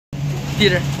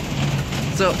Peter.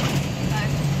 So,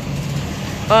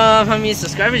 how many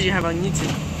subscribers do you have on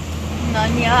YouTube?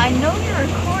 None yet. I know you're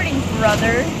recording,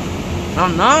 brother.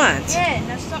 I'm not. Yeah,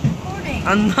 now stop recording.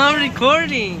 I'm not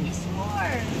recording. Yes, you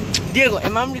are. Diego,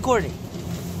 am I recording?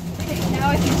 Okay, now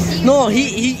I can see you. No,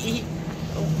 he.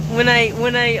 When I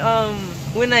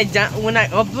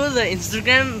upload the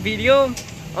Instagram video,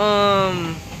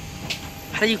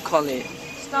 how do you call it?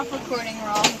 Stop recording or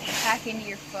I'll hack into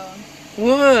your phone.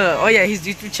 Whoa. Oh yeah, his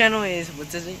YouTube channel is,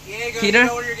 what's his name? Diego, Peter? you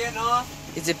know when you're getting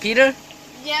off? Is it Peter?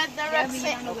 Yeah, the rest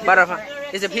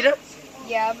Barafa. Is it Peter?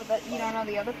 Yeah, but you don't know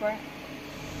the other part.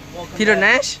 Peter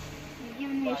Nash? You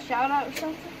giving me a shout out or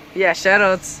something? Yeah,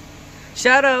 shoutouts.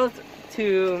 Shout out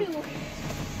to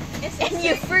And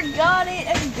you forgot it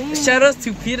again. shoutouts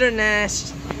to Peter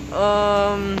Nash.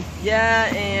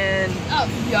 Yeah, and Oh,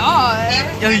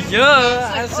 yeah.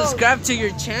 yeah, I subscribed to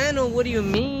your channel. What do you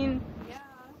mean? Yeah.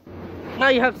 Now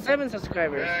you have 7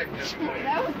 subscribers. That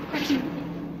was pretty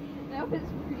mean. That was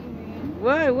pretty mean.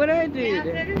 What? What I do?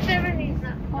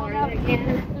 Called out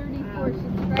again. 34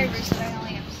 subscribers, but I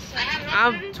only have 7.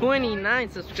 I have 29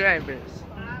 subscribers,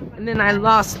 and then I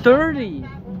lost 30.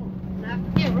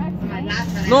 Yeah,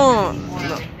 right. No,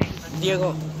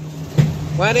 Diego.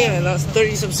 Why did I lost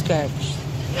 30 subscribers?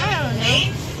 I don't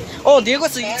know. Oh,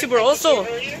 Diego's a YouTuber also.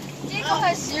 Diego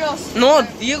has 0 subscribers. No,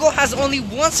 Diego has only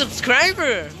 1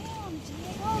 subscriber.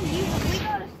 We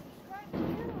gotta subscribe to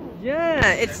you.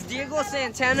 Yeah, it's Diego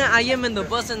Santana. I am in the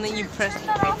bus, and then you press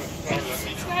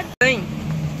thing.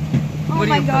 Oh What do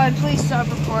my you- god, please stop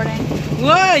recording.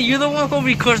 What? You're the one who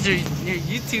records your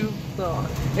YouTube. So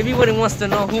everybody wants to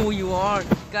know who you are.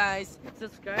 Guys,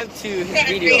 subscribe to his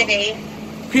video.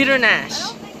 Peter I Nash.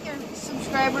 don't think your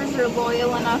subscribers are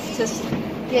loyal enough to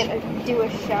do a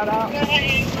shout out. You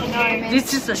know what I mean?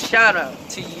 This is a shout out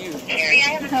to you.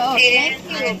 Oh, thank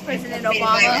you, President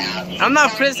Obama. I'm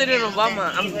not President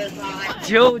Obama. I'm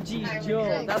Joe G.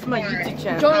 Joe. That's my YouTube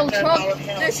channel. Donald Trump,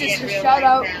 this is a shout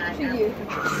out to you.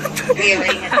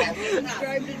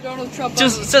 Subscribe to Donald Trump.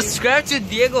 Just subscribe to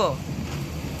Diego.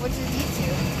 What's his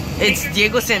YouTube? It's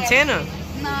Diego Santana.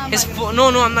 Nah, It's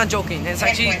no, I'm not joking. It's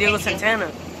actually Diego Santana.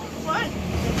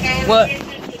 What?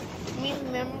 you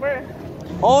remember?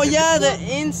 Oh yeah, the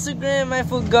Instagram. I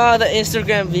forgot the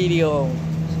Instagram video.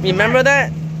 Remember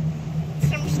that?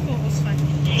 Summer school was fun.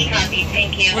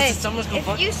 What's the summer school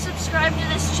fun? If you subscribe to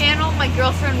this channel, my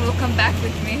girlfriend will come back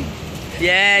with me.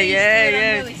 Yeah, Please do it,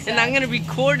 I'm really And sad. I'm gonna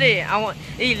record it.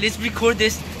 Hey, let's record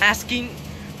this. Asking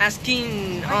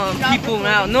people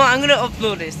now. No, I'm gonna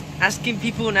upload this. Asking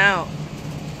people now.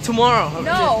 Tomorrow.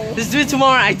 No. Let's do it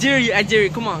tomorrow. I dare you.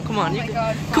 Come on. Oh my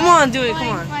god. Come fine. on, do it. Fine,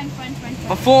 Come on. Fine.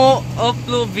 A full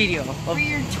upload video. For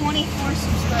your 24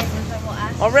 subscribers, I will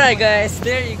ask. Alright, guys.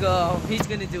 There you go. He's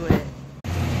gonna do it.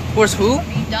 Where's who? Are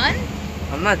you done?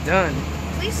 I'm not done.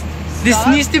 Please stop. This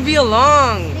needs to be a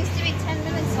long. It needs to be 10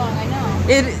 minutes long, I know.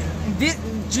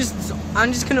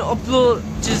 I'm just gonna upload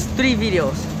just 3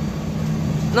 videos.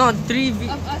 No, 3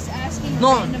 Of us asking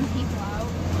No. random people out.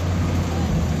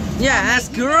 Yeah,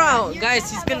 ask her out. You're Guys,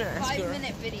 gonna he's have gonna a ask her.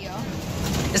 5-minute video.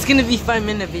 It's gonna be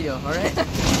 5-minute video, alright?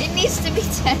 It needs to be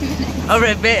 10 minutes.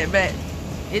 Alright, bet.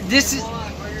 This is Where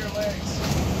are your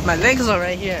legs? my legs are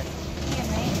right here. Yeah,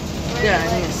 mate. Where Yeah, are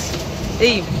your I legs?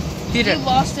 Hey, Peter. You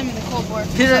lost him in the Cold War.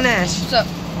 Peter What's up? Nash. What's up?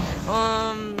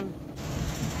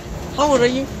 How old are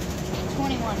you?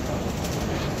 21.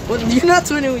 What? You're not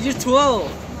 20. You're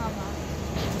 12. Mama.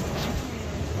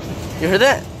 You heard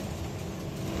that?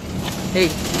 Hey,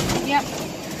 Yep.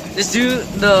 let's do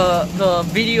the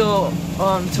video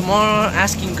tomorrow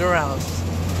asking girls.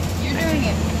 You're doing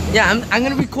it. Yeah, I'm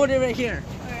gonna record it right here.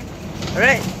 Okay.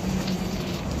 Alright?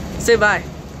 Say bye.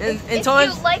 And If tell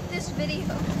you him like this video,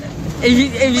 if you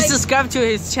like- subscribe to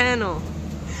his channel.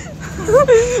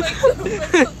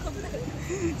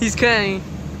 He's crying.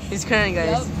 He's crying,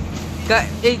 guys.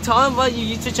 Hey, tell him about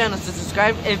your YouTube channel to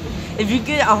subscribe. If you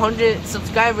get 100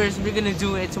 subscribers, we're gonna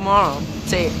do it tomorrow.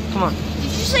 Say it. Come on. did you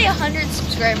say 100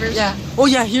 subscribers? Yeah. Oh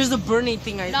yeah. Here's the burning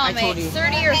thing I No, told mate. you.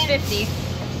 30 or 50.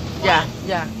 Yeah.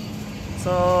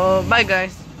 So bye,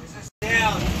 guys.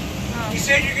 Down. You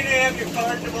said you're gonna have your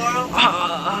card tomorrow?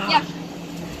 Yeah.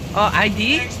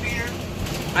 ID? Thanks, Peter.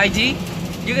 ID?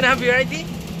 You gonna have your ID?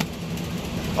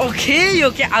 Okay,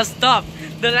 I'll stop.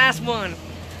 The last one.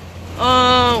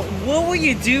 What would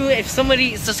you do if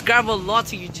somebody subscribed a lot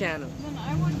to your channel? Then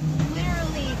I would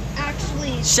literally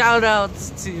actually. Shout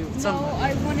outs to No, somebody.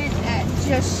 I wouldn't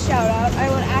just shout out. I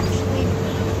would actually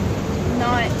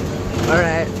not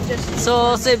Alright. just.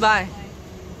 So say bye.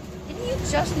 Didn't you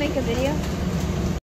just make a video?